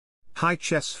Hi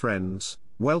chess friends,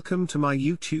 welcome to my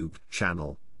YouTube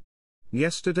channel.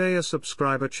 Yesterday a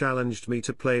subscriber challenged me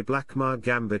to play blackmar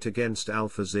gambit against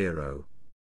Alphazero.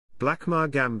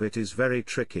 Blackmar gambit is very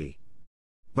tricky,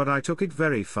 but I took it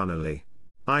very funnily.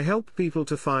 I help people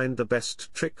to find the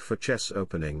best trick for chess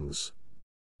openings.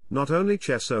 Not only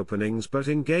chess openings but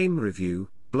in game review,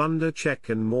 blunder check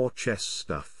and more chess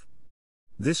stuff.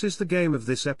 This is the game of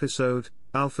this episode,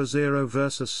 Alphazero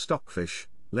versus Stockfish.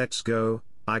 Let's go.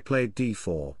 I played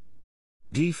d4.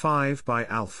 d5 by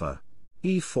Alpha.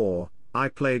 e4, I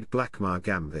played blackmar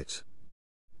gambit.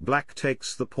 Black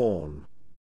takes the pawn.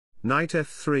 Knight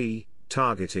f3,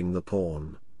 targeting the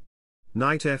pawn.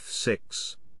 Knight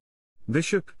f6.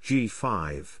 Bishop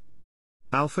g5.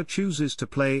 Alpha chooses to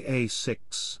play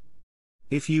a6.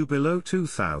 If you below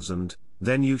 2000,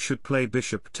 then you should play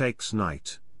bishop takes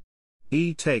knight.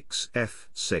 E takes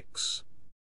f6.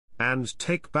 And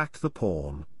take back the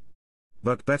pawn.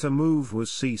 But better move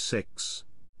was c6.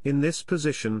 In this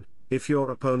position, if your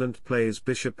opponent plays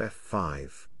bishop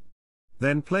f5,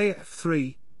 then play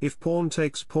f3, if pawn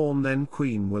takes pawn then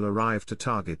queen will arrive to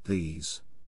target these.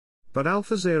 But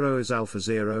Alphazero is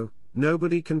Alphazero,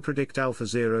 nobody can predict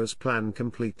Alphazero's plan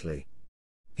completely.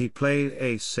 He played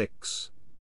a6.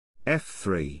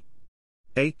 f3.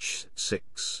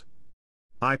 h6.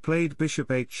 I played bishop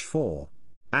h4.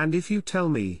 And if you tell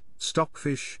me,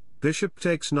 Stockfish, bishop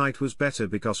takes knight was better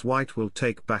because white will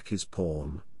take back his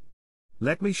pawn.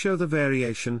 Let me show the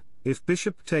variation. If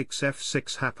bishop takes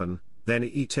f6 happen, then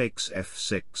e takes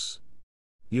f6.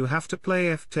 You have to play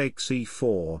f takes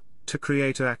e4, to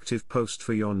create an active post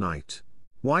for your knight.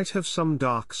 White have some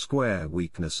dark square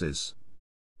weaknesses.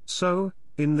 So,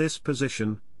 in this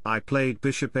position, I played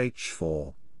bishop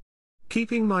h4.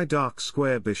 Keeping my dark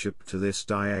square bishop to this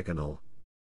diagonal.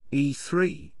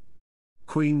 e3.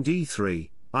 Queen d3,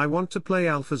 I want to play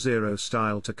Alphazero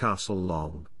style to castle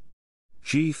long.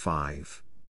 g5.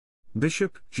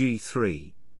 Bishop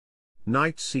g3.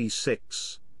 Knight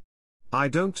c6. I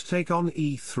don't take on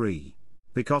e3,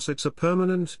 because it's a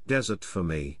permanent desert for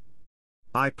me.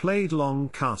 I played long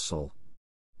castle.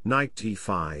 Knight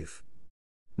d5.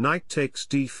 Knight takes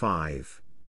d5.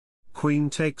 Queen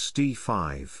takes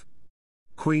d5.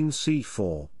 Queen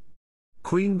c4.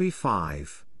 Queen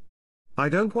b5. I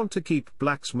don't want to keep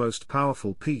black's most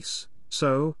powerful piece,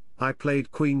 so, I played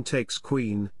queen takes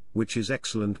queen, which is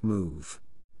excellent move.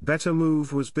 Better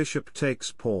move was bishop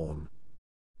takes pawn.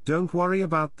 Don't worry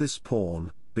about this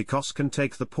pawn, because can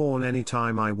take the pawn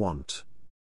anytime I want.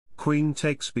 Queen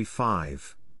takes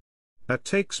b5.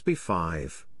 Takes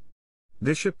b5.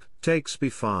 Bishop takes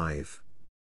b5.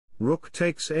 Rook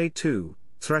takes a2,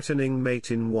 threatening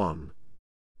mate in 1.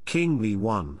 King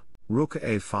b1, rook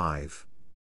a5.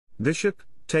 Bishop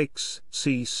takes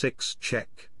c6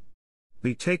 check.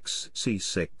 B takes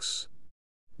c6.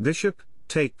 Bishop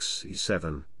takes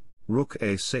e7. Rook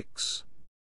a6.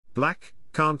 Black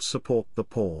can't support the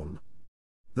pawn.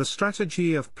 The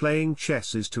strategy of playing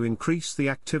chess is to increase the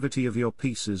activity of your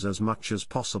pieces as much as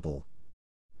possible.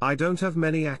 I don't have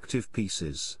many active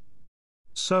pieces.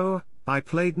 So, I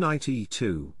played knight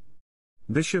e2.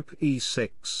 Bishop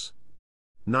e6.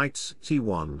 Knight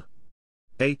c1.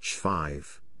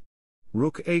 h5.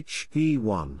 Rook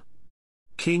he1.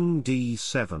 King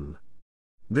d7.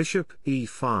 Bishop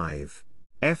e5.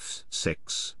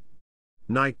 f6.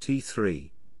 Knight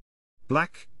e3.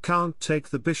 Black can't take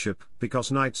the bishop because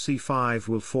knight c5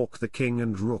 will fork the king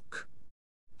and rook.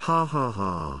 Ha ha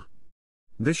ha.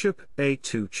 Bishop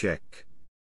a2 check.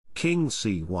 King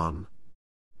c1.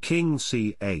 King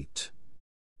c8.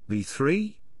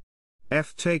 b3.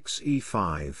 F takes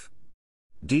e5.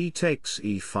 D takes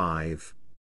e5.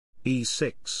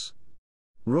 e6.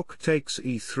 Rook takes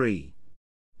e3.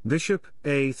 Bishop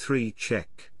a3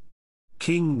 check.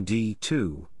 King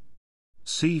d2.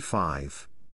 c5.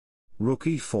 Rook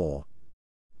e4.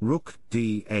 Rook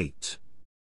d8.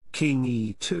 King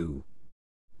e2.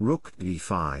 Rook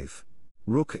d5.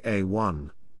 Rook a1.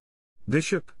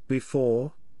 Bishop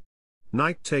b4.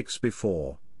 Knight takes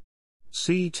b4.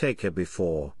 C take a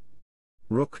b4.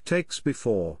 Rook takes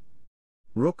b4.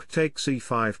 Rook takes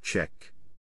e5 check.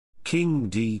 King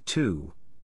d2.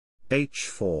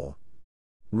 h4.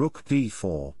 Rook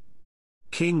d4.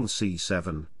 King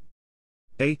c7.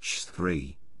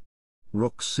 h3.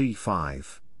 Rook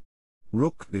c5.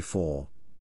 Rook b4.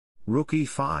 Rook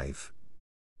e5.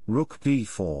 Rook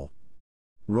d4.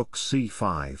 Rook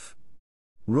c5.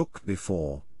 Rook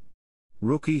b4.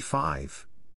 Rook e5.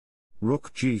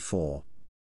 Rook g4.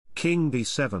 King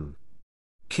b7.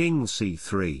 King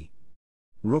c3.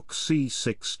 Rook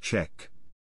c6 check.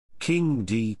 King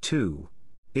d2.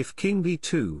 If king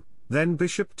b2, then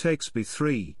bishop takes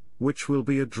b3, which will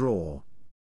be a draw.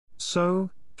 So,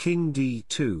 King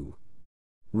d2.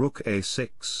 Rook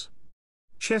a6.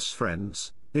 Chess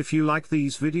friends, if you like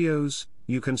these videos,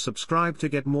 you can subscribe to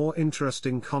get more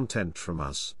interesting content from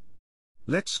us.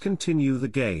 Let's continue the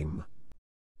game.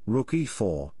 Rook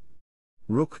e4.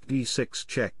 Rook d6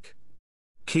 check.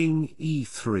 King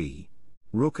e3.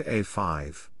 Rook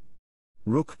a5.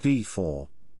 Rook d4.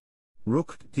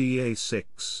 Rook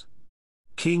da6.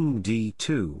 King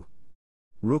d2.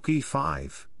 Rook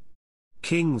e5.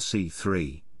 King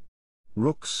c3.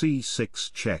 Rook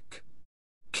c6 check.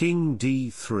 King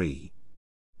d3.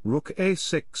 Rook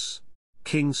a6.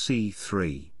 King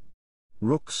c3.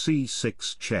 Rook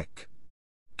c6 check.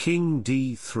 King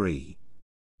d3.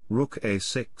 Rook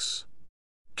a6.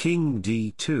 King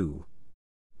d2.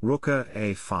 Rook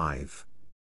a5.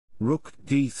 Rook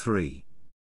d3.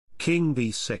 King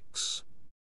b6.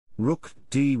 Rook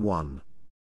d1.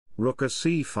 Rook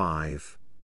c5.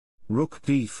 Rook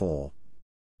d4.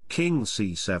 King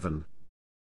c7.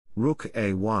 Rook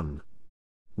a1.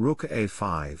 Rook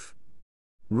a5.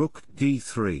 Rook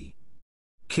d3.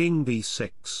 King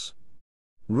b6.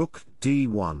 Rook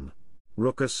d1.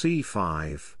 Rook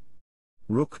c5.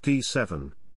 Rook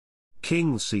d7.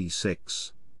 King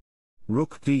c6.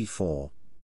 Rook d4.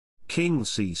 King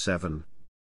c7.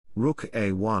 Rook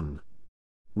a1.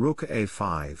 Rook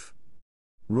a5.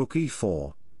 Rook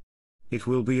e4. It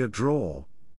will be a draw.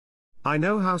 I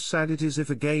know how sad it is if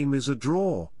a game is a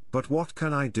draw, but what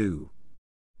can I do?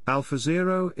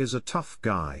 Alphazero is a tough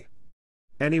guy.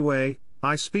 Anyway,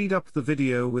 I speed up the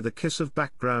video with a kiss of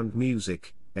background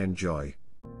music. Enjoy.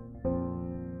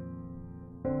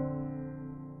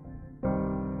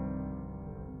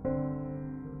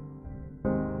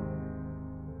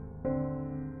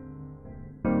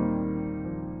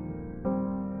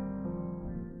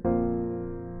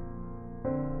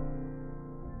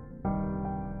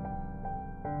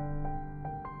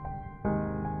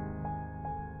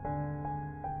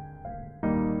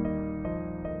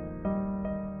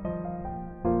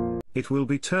 It will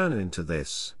be turned into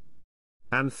this.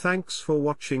 And thanks for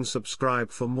watching.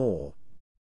 Subscribe for more.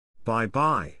 Bye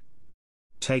bye.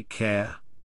 Take care.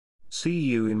 See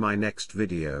you in my next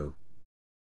video.